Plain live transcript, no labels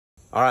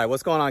All right,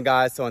 what's going on,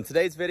 guys? So in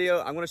today's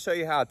video, I'm going to show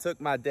you how I took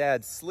my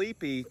dad's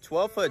sleepy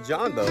 12-foot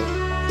John boat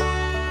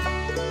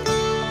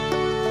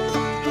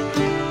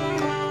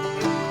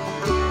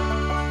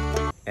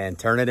and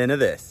turn it into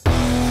this.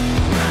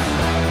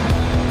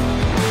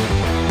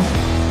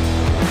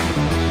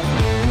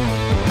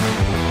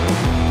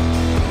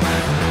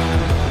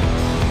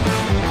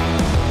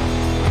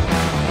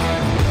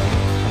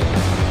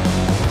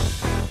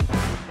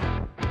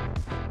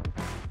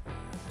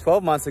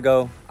 "12 months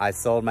ago, I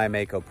sold my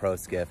Mako Pro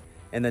skiff,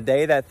 and the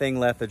day that thing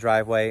left the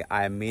driveway,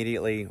 I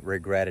immediately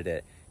regretted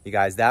it. You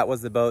guys, that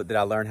was the boat that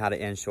I learned how to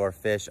inshore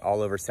fish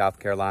all over South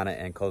Carolina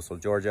and coastal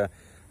Georgia.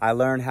 I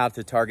learned how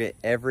to target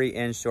every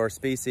inshore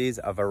species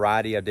a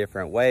variety of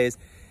different ways,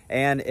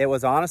 and it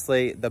was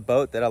honestly the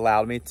boat that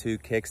allowed me to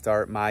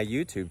kickstart my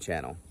YouTube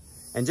channel.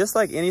 And just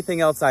like anything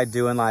else I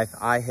do in life,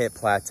 I hit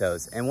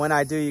plateaus. And when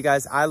I do, you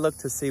guys, I look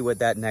to see what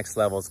that next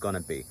level is going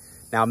to be.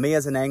 Now, me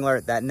as an angler,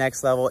 that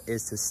next level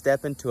is to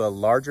step into a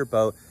larger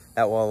boat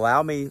that will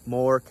allow me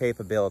more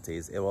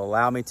capabilities. It will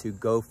allow me to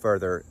go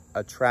further,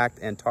 attract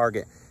and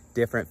target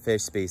different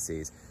fish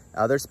species.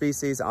 Other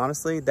species,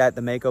 honestly, that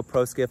the Mako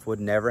Pro skiff would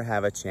never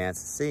have a chance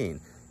seeing.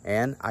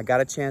 And I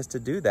got a chance to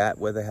do that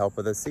with the help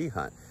of the Sea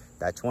Hunt.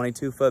 That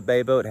 22-foot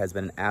bay boat has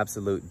been an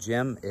absolute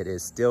gem. It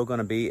is still going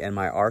to be in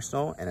my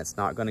arsenal, and it's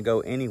not going to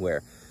go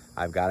anywhere.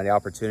 I've got the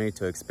opportunity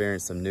to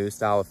experience some new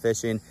style of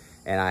fishing,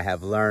 and I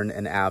have learned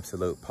an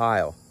absolute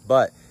pile.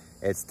 But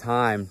it's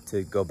time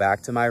to go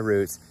back to my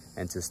roots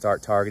and to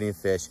start targeting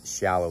fish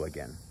shallow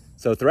again.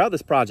 So throughout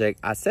this project,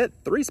 I set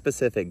 3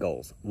 specific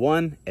goals.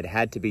 1, it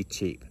had to be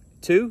cheap.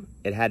 2,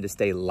 it had to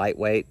stay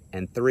lightweight.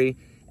 And 3,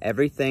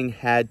 everything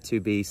had to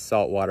be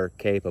saltwater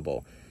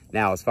capable.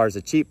 Now, as far as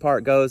the cheap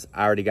part goes,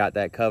 I already got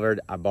that covered.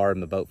 I borrowed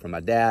my boat from my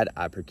dad.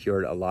 I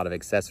procured a lot of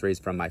accessories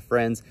from my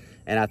friends.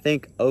 And I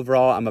think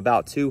overall, I'm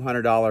about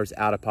 $200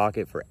 out of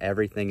pocket for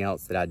everything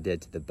else that I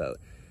did to the boat.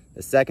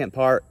 The second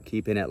part,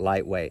 keeping it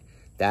lightweight.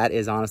 That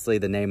is honestly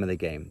the name of the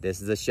game.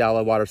 This is a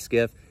shallow water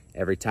skiff.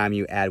 Every time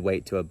you add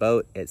weight to a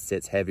boat, it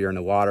sits heavier in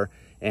the water.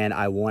 And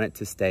I want it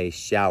to stay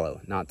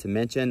shallow. Not to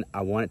mention,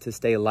 I want it to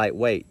stay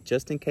lightweight.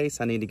 Just in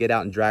case I need to get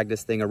out and drag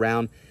this thing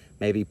around,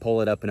 maybe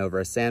pull it up and over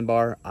a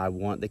sandbar, I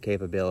want the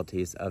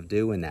capabilities of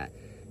doing that.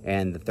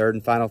 And the third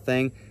and final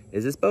thing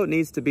is this boat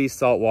needs to be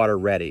saltwater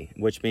ready,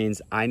 which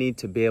means I need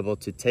to be able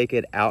to take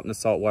it out in the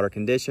saltwater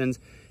conditions,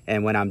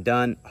 and when I'm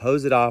done,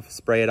 hose it off,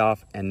 spray it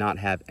off, and not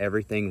have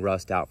everything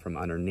rust out from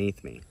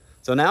underneath me.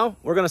 So now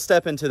we're gonna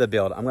step into the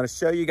build. I'm gonna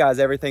show you guys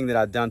everything that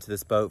I've done to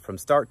this boat from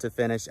start to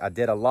finish. I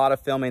did a lot of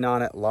filming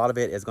on it. A lot of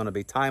it is gonna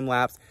be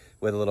time-lapse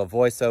with a little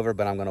voiceover,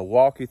 but I'm gonna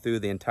walk you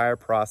through the entire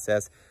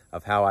process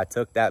of how I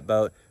took that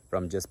boat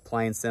from just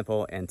plain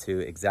simple into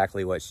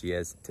exactly what she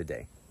is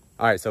today.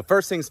 All right, so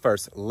first things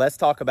first, let's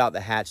talk about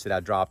the hatch that I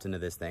dropped into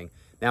this thing.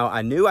 Now,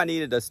 I knew I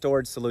needed a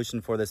storage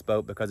solution for this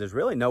boat because there's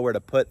really nowhere to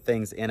put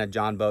things in a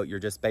John boat. You're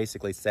just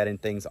basically setting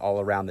things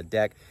all around the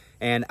deck,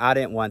 and I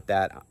didn't want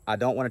that. I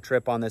don't want to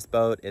trip on this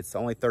boat. It's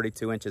only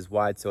 32 inches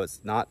wide, so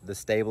it's not the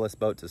stablest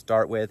boat to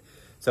start with.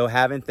 So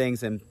having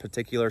things in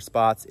particular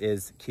spots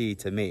is key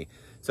to me.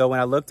 So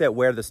when I looked at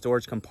where the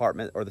storage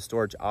compartment or the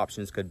storage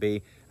options could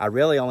be, I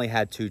really only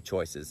had 2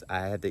 choices.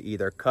 I had to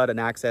either cut an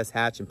access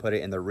hatch and put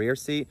it in the rear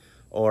seat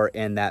or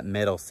in that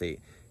middle seat.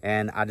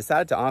 And I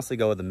decided to honestly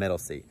go with the middle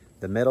seat.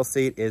 The middle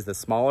seat is the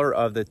smaller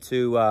of the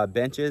 2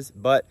 benches,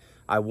 but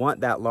I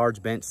want that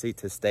large bench seat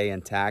to stay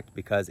intact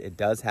because it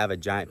does have a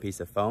giant piece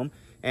of foam.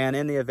 And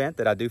in the event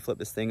that I do flip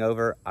this thing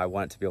over, I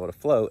want it to be able to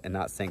float and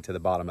not sink to the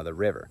bottom of the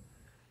river.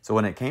 So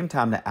when it came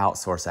time to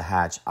outsource a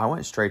hatch, I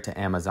went straight to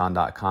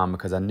Amazon.com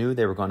because I knew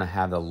they were going to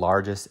have the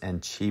largest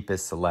and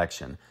cheapest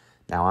selection.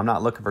 Now, I'm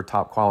not looking for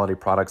top quality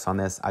products on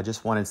this. I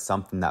just wanted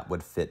something that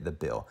would fit the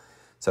bill.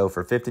 So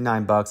for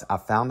 59 bucks, I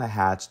found a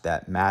hatch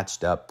that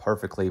matched up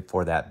perfectly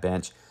for that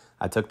bench.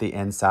 I took the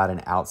inside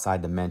and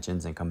outside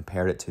dimensions and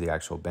compared it to the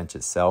actual bench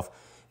itself.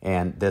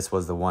 And this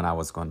was the one I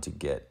was going to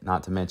get.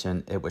 Not to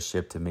mention, it was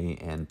shipped to me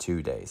in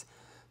 2 days.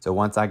 So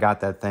once I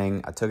got that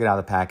thing, I took it out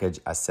of the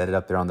package, I set it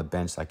up there on the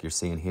bench like you're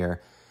seeing here,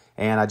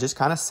 and I just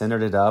kind of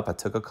centered it up. I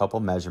took a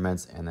couple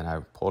measurements, and then I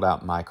pulled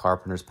out my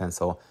carpenter's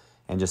pencil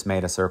and just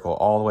made a circle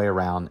all the way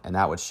around, and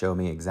that would show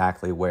me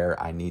exactly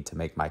where I need to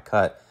make my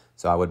cut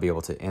so I would be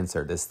able to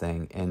insert this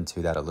thing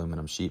into that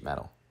aluminum sheet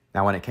metal.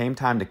 Now, when it came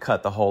time to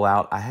cut the hole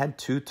out, I had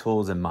 2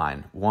 tools in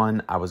mind.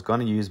 One, I was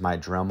going to use my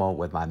Dremel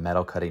with my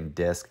metal cutting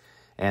disc,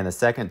 and the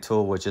second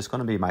tool was just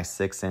going to be my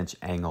 6-inch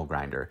angle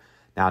grinder.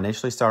 Now, I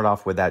initially started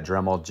off with that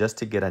Dremel just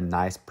to get a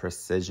nice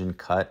precision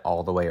cut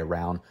all the way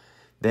around.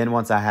 Then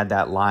once I had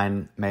that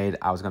line made,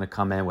 I was going to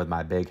come in with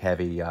my big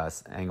heavy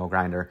angle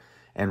grinder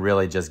and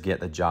really just get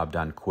the job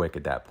done quick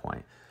at that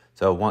point.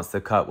 So once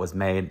the cut was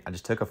made, I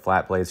just took a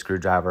flat blade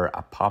screwdriver,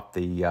 I popped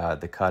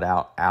the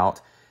cutout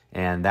out,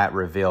 and that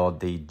revealed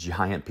the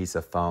giant piece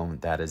of foam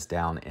that is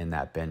down in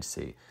that bench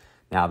seat.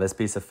 Now, this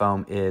piece of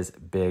foam is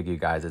big, you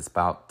guys. It's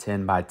about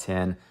 10 by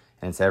 10,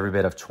 and it's every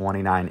bit of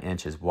 29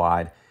 inches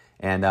wide.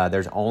 And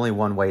there's only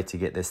one way to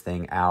get this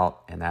thing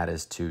out, and that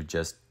is to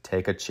just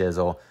take a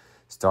chisel,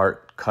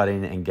 start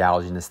cutting and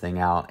gouging this thing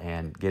out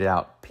and get it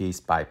out piece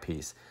by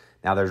piece.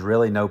 Now, there's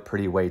really no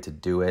pretty way to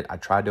do it. I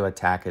tried to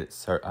attack it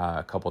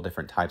a couple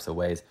different types of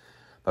ways,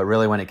 but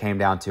really when it came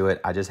down to it,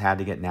 I just had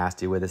to get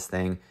nasty with this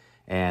thing.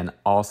 And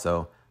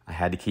also, I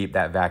had to keep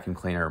that vacuum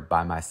cleaner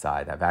by my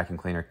side. That vacuum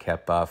cleaner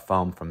kept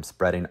foam from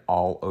spreading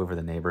all over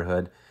the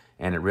neighborhood,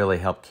 and it really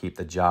helped keep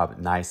the job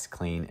nice,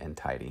 clean, and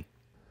tidy.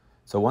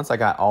 So once I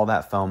got all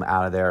that foam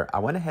out of there, I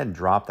went ahead and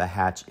dropped the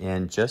hatch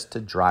in just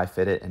to dry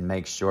fit it and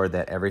make sure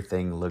that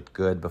everything looked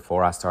good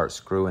before I start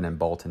screwing and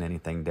bolting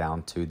anything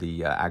down to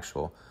the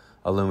actual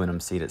aluminum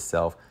seat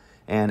itself.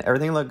 And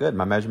everything looked good.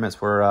 My measurements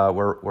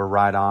were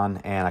right on,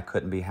 and I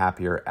couldn't be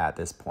happier at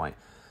this point.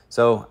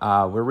 So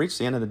we reached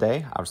the end of the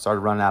day. I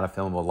started running out of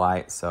filmable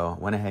light, so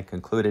went ahead and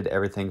concluded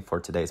everything for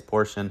today's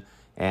portion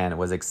and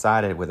was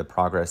excited with the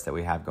progress that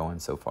we have going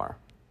so far.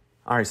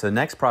 All right, so the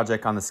next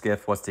project on the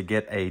skiff was to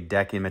get a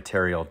decking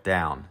material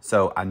down.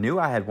 So I knew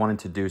I had wanted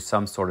to do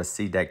some sort of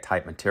sea deck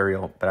type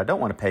material, but I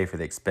don't want to pay for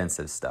the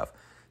expensive stuff.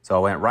 So I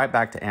went right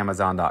back to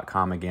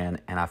Amazon.com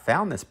again, and I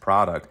found this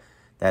product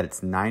that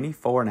it's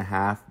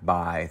 94.5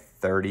 by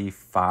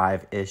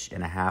 35-ish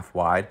and a half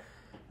wide,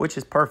 which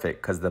is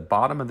perfect because the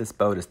bottom of this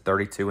boat is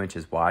 32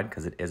 inches wide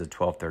because it is a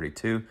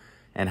 1232,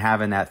 and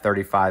having that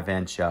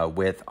 35-inch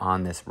width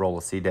on this roll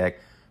of sea deck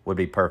would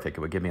be perfect.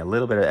 It would give me a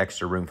little bit of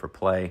extra room for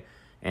play.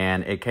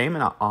 And it came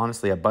in,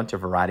 honestly, a bunch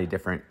of variety of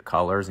different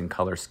colors and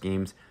color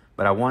schemes,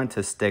 but I wanted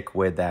to stick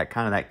with that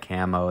kind of that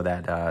camo,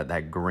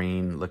 that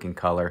green looking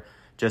color,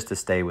 just to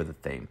stay with the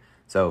theme.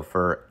 So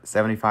for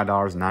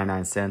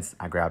 $75.99,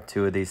 I grabbed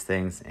 2 of these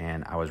things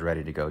and I was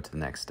ready to go to the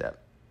next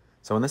step.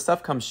 So when this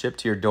stuff comes shipped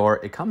to your door,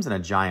 it comes in a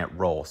giant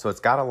roll, so it's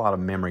got a lot of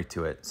memory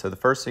to it. So the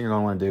first thing you're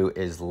going to want to do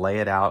is lay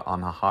it out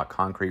on the hot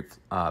concrete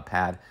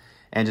pad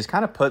and just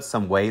kind of put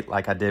some weight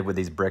like I did with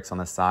these bricks on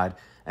the side,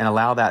 and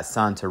allow that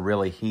sun to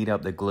really heat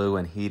up the glue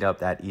and heat up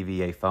that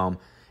EVA foam,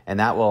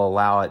 and that will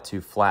allow it to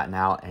flatten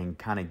out and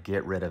kind of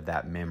get rid of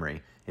that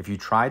memory. If you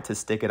tried to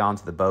stick it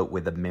onto the boat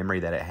with the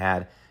memory that it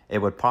had, it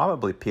would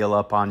probably peel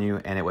up on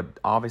you, and it would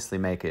obviously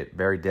make it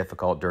very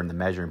difficult during the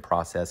measuring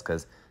process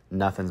because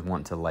nothing's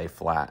wanting to lay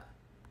flat.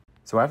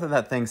 So after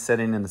that thing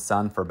sitting in the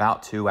sun for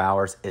about 2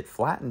 hours, it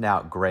flattened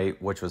out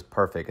great, which was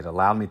perfect. It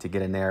allowed me to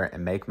get in there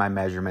and make my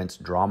measurements,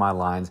 draw my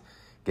lines,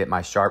 get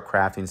my sharp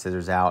crafting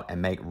scissors out, and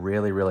make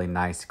really, really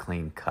nice,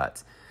 clean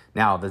cuts.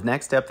 Now, the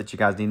next step that you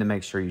guys need to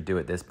make sure you do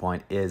at this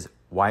point is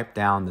wipe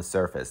down the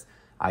surface.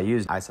 I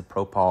used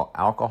isopropyl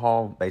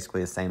alcohol, basically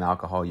the same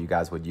alcohol you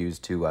guys would use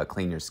to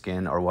clean your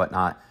skin or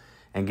whatnot,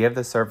 and give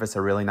the surface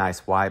a really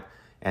nice wipe.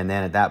 And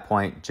then at that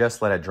point,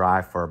 just let it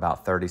dry for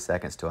about 30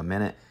 seconds to a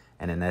minute,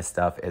 and then this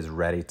stuff is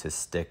ready to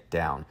stick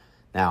down.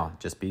 Now,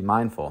 just be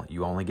mindful.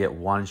 You only get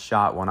one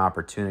shot, one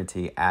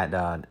opportunity at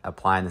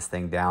applying this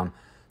thing down.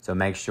 So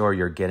make sure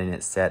you're getting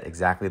it set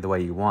exactly the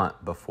way you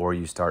want before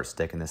you start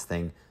sticking this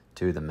thing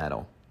to the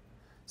metal.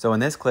 So in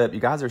this clip,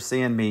 you guys are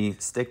seeing me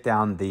stick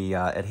down the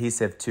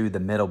adhesive to the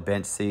middle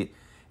bench seat.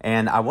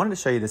 And I wanted to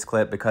show you this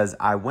clip because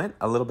I went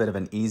a little bit of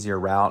an easier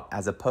route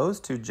as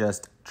opposed to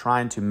just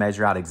trying to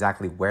measure out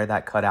exactly where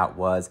that cutout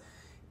was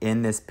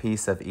in this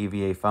piece of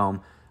EVA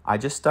foam. I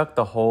just stuck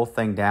the whole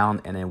thing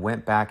down and then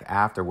went back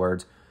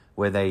afterwards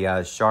with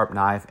a sharp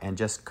knife and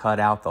just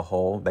cut out the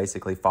hole,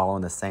 basically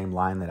following the same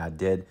line that I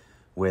did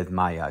with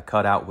my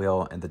cutout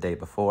wheel the day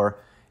before,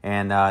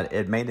 and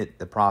it made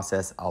the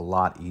process a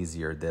lot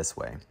easier this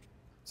way.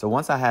 So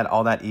once I had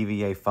all that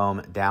EVA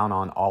foam down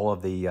on all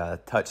of the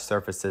touch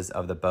surfaces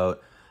of the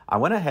boat, I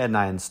went ahead and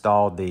I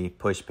installed the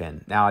push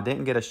pin. Now I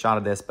didn't get a shot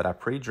of this, but I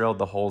pre-drilled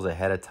the holes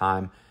ahead of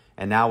time,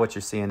 and now what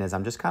you're seeing is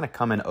I'm just kind of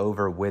coming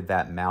over with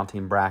that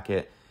mounting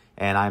bracket,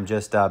 and I'm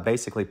just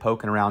basically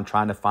poking around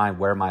trying to find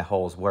where my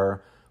holes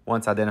were.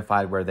 Once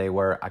identified where they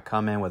were, I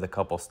come in with a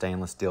couple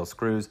stainless steel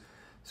screws,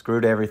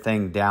 screwed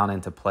everything down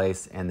into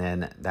place, and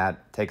then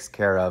that takes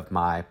care of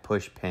my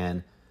push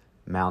pin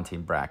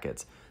mounting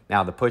brackets.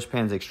 Now the push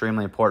pin is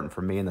extremely important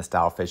for me in the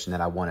style fishing that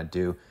I want to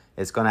do.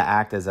 It's going to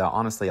act as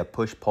honestly a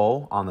push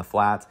pull on the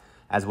flats,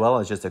 as well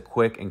as just a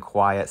quick and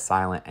quiet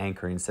silent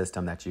anchoring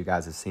system that you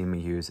guys have seen me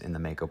use in the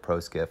Mako Pro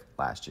Skiff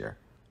last year.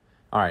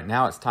 All right,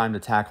 now it's time to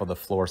tackle the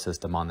floor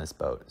system on this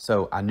boat.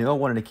 So I knew I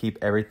wanted to keep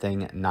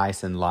everything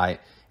nice and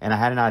light, and I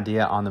had an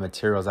idea on the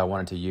materials I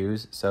wanted to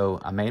use,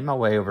 so I made my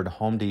way over to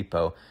Home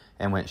Depot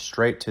and went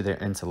straight to their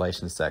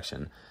insulation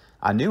section.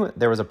 I knew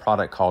there was a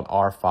product called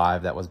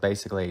R5 that was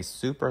basically a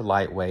super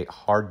lightweight,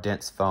 hard,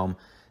 dense foam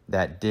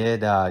that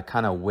did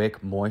kind of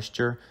wick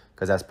moisture,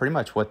 because that's pretty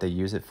much what they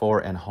use it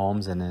for in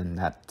homes and in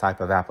that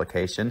type of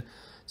application.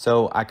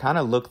 So I kind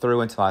of looked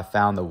through until I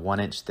found the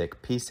 1-inch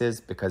thick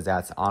pieces, because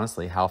that's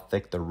honestly how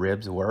thick the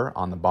ribs were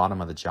on the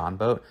bottom of the Jon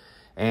Boat.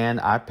 And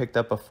I picked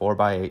up a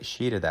 4x8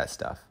 sheet of that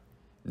stuff.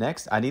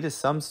 Next, I needed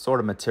some sort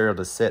of material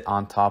to sit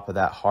on top of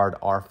that hard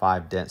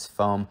R5 dense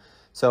foam.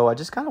 So I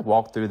just kind of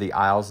walked through the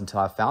aisles until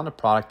I found a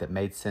product that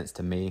made sense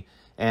to me.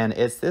 And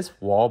it's this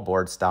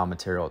wallboard style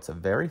material. It's a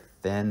very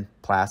thin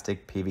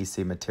plastic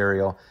PVC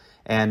material.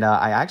 And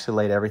I actually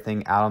laid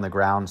everything out on the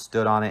ground,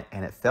 stood on it,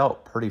 and it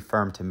felt pretty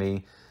firm to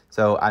me.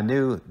 So I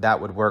knew that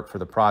would work for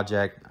the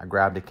project. I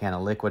grabbed a can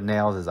of liquid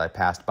nails as I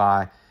passed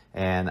by,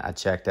 and I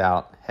checked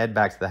out, head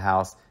back to the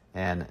house,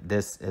 and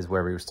this is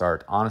where we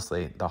start,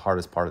 honestly, the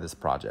hardest part of this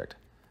project.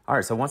 All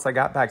right, so once I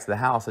got back to the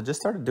house, I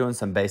just started doing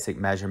some basic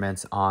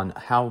measurements on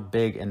how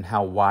big and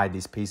how wide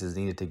these pieces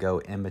needed to go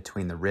in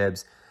between the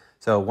ribs.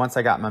 So once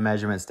I got my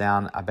measurements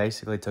down, I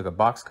basically took a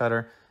box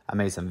cutter. I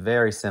made some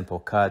very simple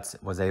cuts,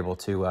 was able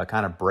to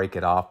kind of break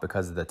it off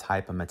because of the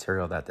type of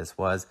material that this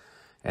was.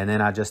 And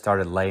then I just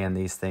started laying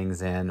these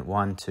things in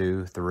 1,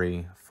 2,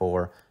 3,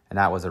 4, and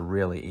that was a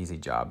really easy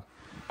job.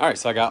 All right,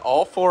 so I got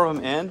all 4 of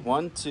them in,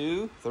 1,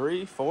 2,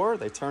 3, 4.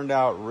 They turned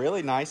out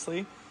really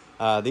nicely.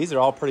 These are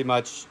all pretty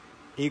much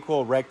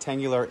equal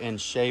rectangular in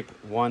shape,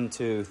 1,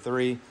 2,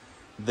 3.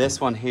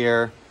 This one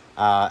here,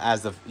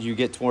 as you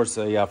get towards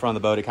the front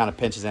of the boat, it kind of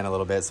pinches in a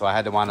little bit, so I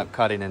had to wind up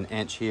cutting an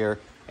inch here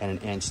and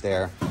an inch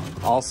there.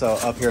 Also,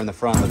 up here in the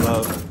front of the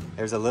boat,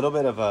 there's a little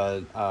bit of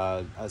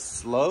a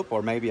slope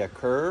or maybe a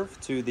curve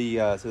to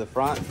the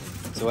front.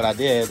 So what I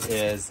did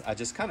is I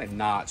just kind of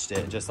notched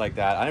it just like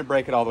that. I didn't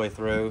break it all the way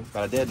through,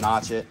 but I did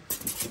notch it.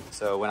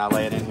 So when I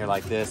lay it in here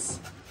like this,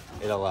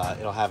 it'll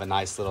have a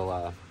nice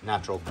little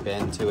natural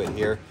bend to it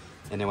here.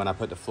 And then when I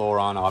put the floor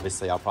on,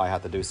 obviously I'll probably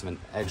have to do some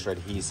extra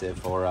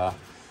adhesive or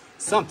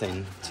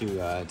something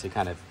to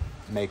kind of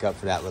make up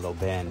for that little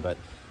bend. But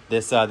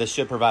this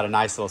should provide a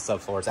nice little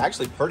subfloor. It's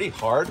actually pretty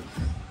hard,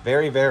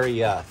 very,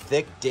 very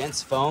thick,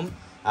 dense foam.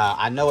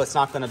 I know it's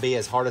not gonna be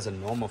as hard as a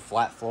normal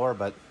flat floor,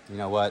 but you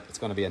know what? It's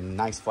gonna be a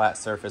nice flat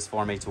surface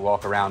for me to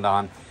walk around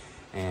on.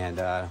 And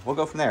we'll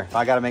go from there. If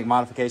I gotta make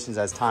modifications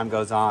as time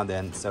goes on,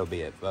 then so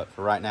be it. But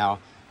for right now,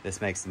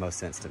 this makes the most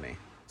sense to me.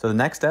 So the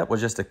next step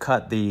was just to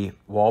cut the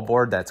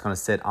wallboard that's going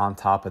to sit on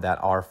top of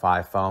that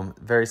R5 foam.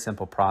 Very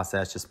simple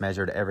process, just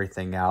measured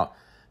everything out,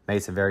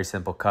 made some very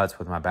simple cuts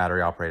with my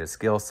battery operated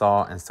skill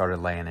saw and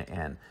started laying it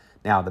in.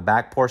 Now the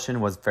back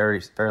portion was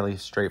fairly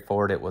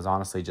straightforward. It was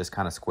honestly just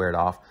kind of squared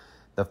off.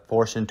 The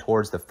portion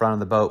towards the front of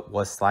the boat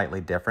was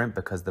slightly different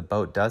because the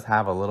boat does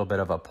have a little bit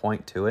of a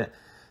point to it.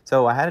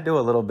 So I had to do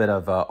a little bit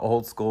of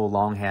old school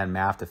longhand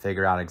math to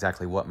figure out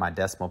exactly what my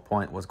decimal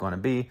point was going to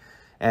be.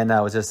 And it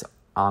was just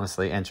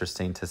honestly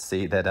interesting to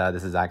see that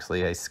this is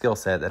actually a skill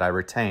set that I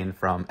retained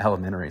from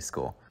elementary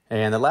school.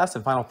 And the last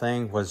and final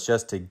thing was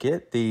just to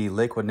get the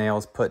liquid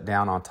nails put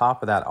down on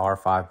top of that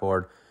R5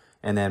 board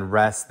and then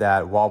rest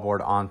that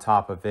wallboard on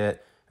top of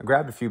it. I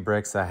grabbed a few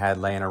bricks I had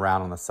laying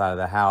around on the side of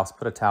the house,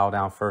 put a towel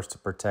down first to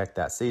protect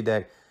that sea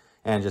deck,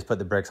 and just put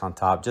the bricks on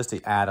top just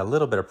to add a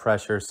little bit of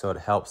pressure so it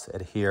helps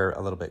adhere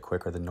a little bit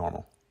quicker than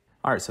normal.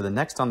 All right, so the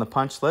next on the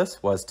punch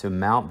list was to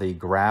mount the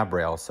grab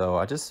rail. So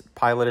I just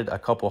piloted a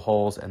couple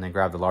holes and then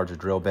grabbed the larger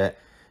drill bit,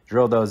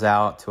 drilled those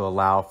out to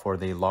allow for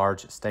the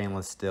large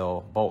stainless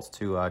steel bolts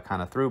to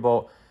kind of through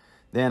bolt.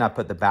 Then I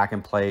put the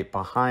backing plate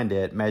behind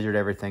it, measured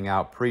everything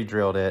out,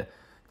 pre-drilled it.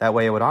 That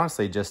way it would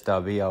honestly just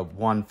be a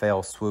one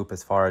fell swoop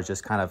as far as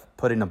just kind of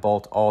putting the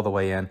bolt all the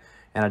way in.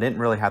 And I didn't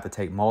really have to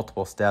take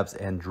multiple steps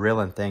and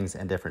drilling things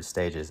in different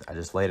stages. I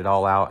just laid it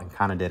all out and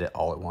kind of did it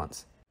all at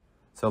once.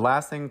 So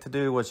last thing to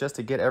do was just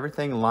to get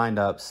everything lined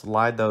up,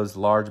 slide those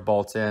large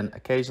bolts in.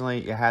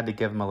 Occasionally you had to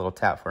give them a little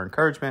tap for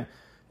encouragement,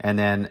 and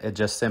then it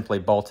just simply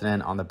bolted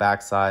in on the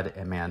backside,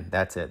 and man,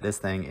 that's it. This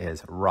thing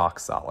is rock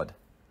solid.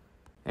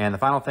 And the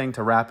final thing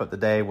to wrap up the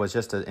day was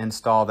just to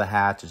install the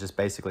hatch, just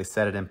basically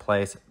set it in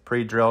place,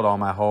 pre-drilled all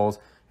my holes,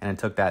 and then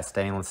took that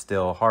stainless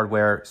steel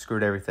hardware,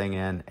 screwed everything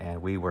in,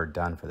 and we were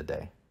done for the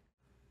day.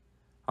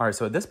 All right,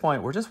 so at this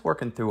point, we're just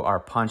working through our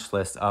punch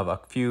list of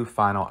a few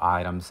final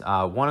items.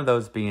 One of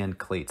those being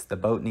cleats. The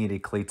boat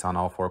needed cleats on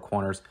all 4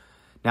 corners.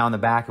 Now in the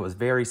back, it was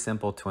very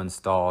simple to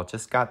install.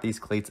 Just got these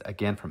cleats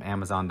again from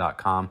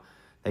Amazon.com.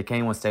 They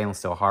came with stainless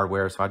steel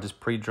hardware, so I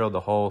just pre-drilled the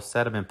hole,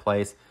 set them in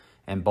place,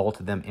 and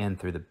bolted them in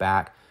through the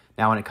back.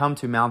 Now when it comes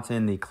to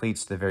mounting the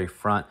cleats to the very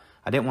front,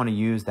 I didn't want to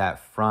use that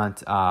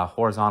front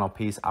horizontal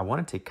piece. I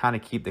wanted to kind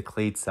of keep the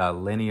cleats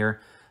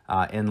linear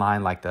in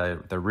line like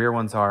the rear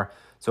ones are.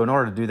 So in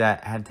order to do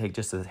that, I had to take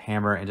just a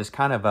hammer and just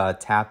kind of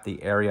tap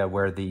the area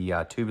where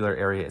the tubular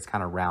area is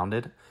kind of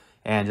rounded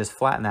and just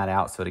flatten that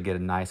out so to get a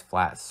nice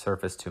flat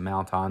surface to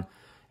mount on.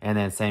 And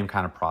then same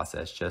kind of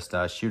process, just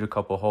shoot a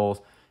couple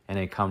holes and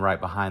then come right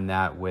behind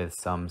that with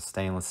some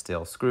stainless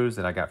steel screws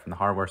that I got from the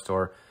hardware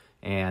store.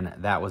 And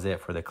that was it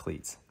for the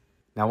cleats.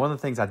 Now, one of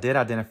the things I did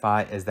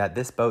identify is that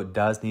this boat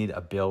does need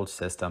a bilge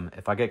system.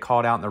 If I get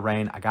called out in the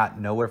rain, I got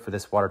nowhere for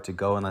this water to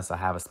go unless I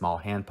have a small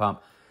hand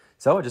pump.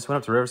 So I just went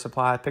up to River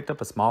Supply, picked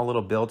up a small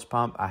little bilge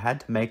pump. I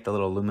had to make the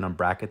little aluminum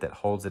bracket that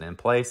holds it in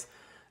place,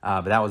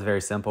 but that was very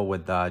simple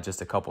with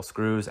just a couple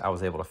screws. I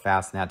was able to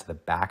fasten that to the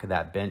back of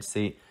that bench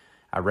seat.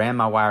 I ran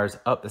my wires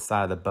up the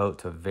side of the boat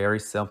to a very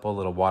simple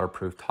little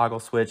waterproof toggle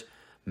switch,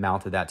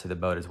 mounted that to the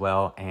boat as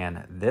well,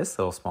 and this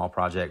little small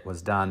project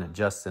was done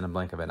just in a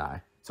blink of an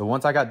eye. So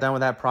once I got done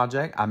with that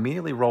project, I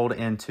immediately rolled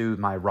into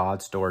my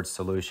rod storage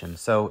solution.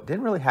 So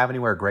didn't really have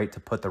anywhere great to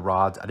put the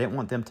rods. I didn't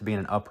want them to be in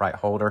an upright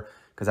holder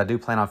because I do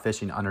plan on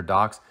fishing under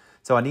docks.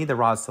 So I need the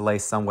rods to lay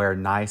somewhere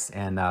nice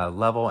and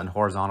level and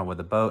horizontal with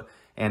the boat.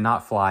 and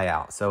not fly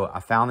out. So I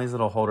found these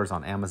little holders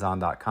on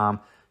Amazon.com,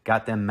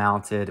 got them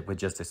mounted with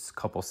just a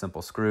couple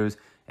simple screws.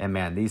 And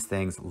man, these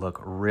things look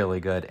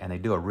really good and they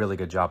do a really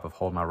good job of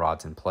holding my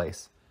rods in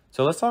place.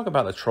 So let's talk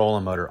about the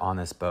trolling motor on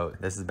this boat.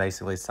 This is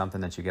basically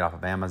something that you get off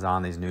of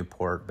Amazon, these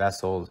Newport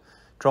vessels,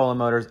 trolling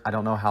motors. I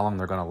don't know how long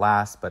they're gonna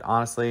last, but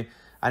honestly,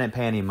 I didn't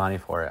pay any money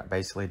for it. I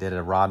basically did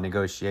a rod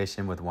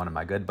negotiation with one of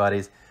my good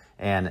buddies,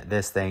 and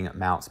this thing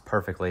mounts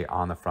perfectly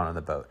on the front of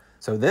the boat.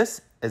 So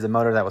this is a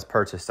motor that was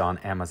purchased on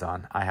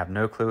Amazon. I have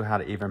no clue how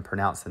to even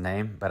pronounce the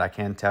name, but I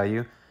can tell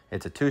you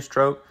it's a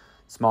 2-stroke,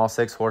 small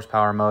 6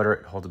 horsepower motor.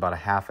 It holds about a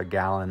half a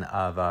gallon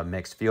of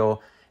mixed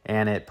fuel,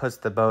 and it puts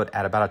the boat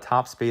at about a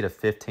top speed of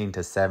 15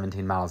 to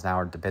 17 miles an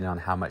hour, depending on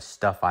how much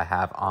stuff I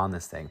have on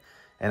this thing.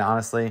 And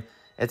honestly,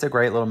 it's a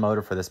great little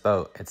motor for this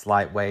boat. It's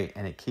lightweight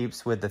and it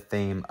keeps with the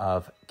theme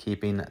of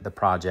keeping the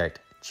project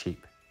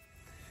cheap.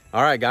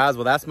 All right, guys,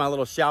 well, that's my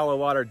little shallow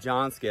water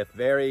John skiff.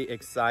 Very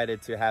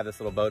excited to have this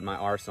little boat in my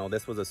arsenal.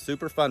 This was a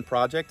super fun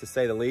project, to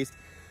say the least.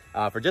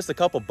 For just a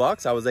couple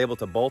bucks, I was able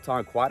to bolt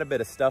on quite a bit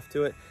of stuff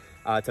to it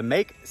to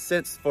make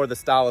sense for the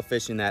style of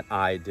fishing that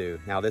I do.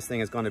 Now, this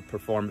thing is going to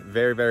perform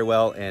very, very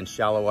well in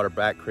shallow water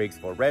back creeks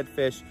for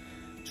redfish,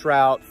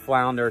 trout,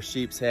 flounder,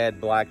 sheep's head,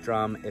 black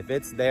drum. If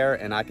it's there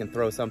and I can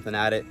throw something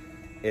at it,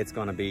 it's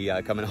going to be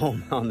coming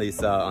home on this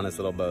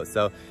little boat.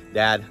 So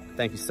Dad,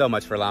 thank you so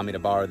much for allowing me to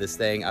borrow this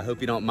thing. I hope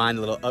you don't mind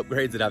the little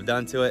upgrades that I've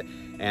done to it.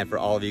 And for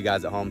all of you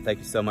guys at home, thank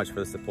you so much for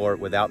the support.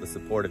 Without the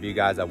support of you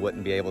guys, I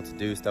wouldn't be able to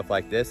do stuff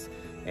like this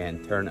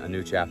and turn a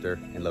new chapter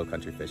in low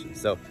country fishing.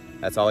 So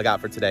that's all I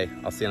got for today.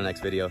 I'll see you on the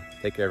next video.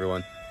 Take care,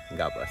 everyone, and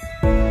God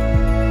bless.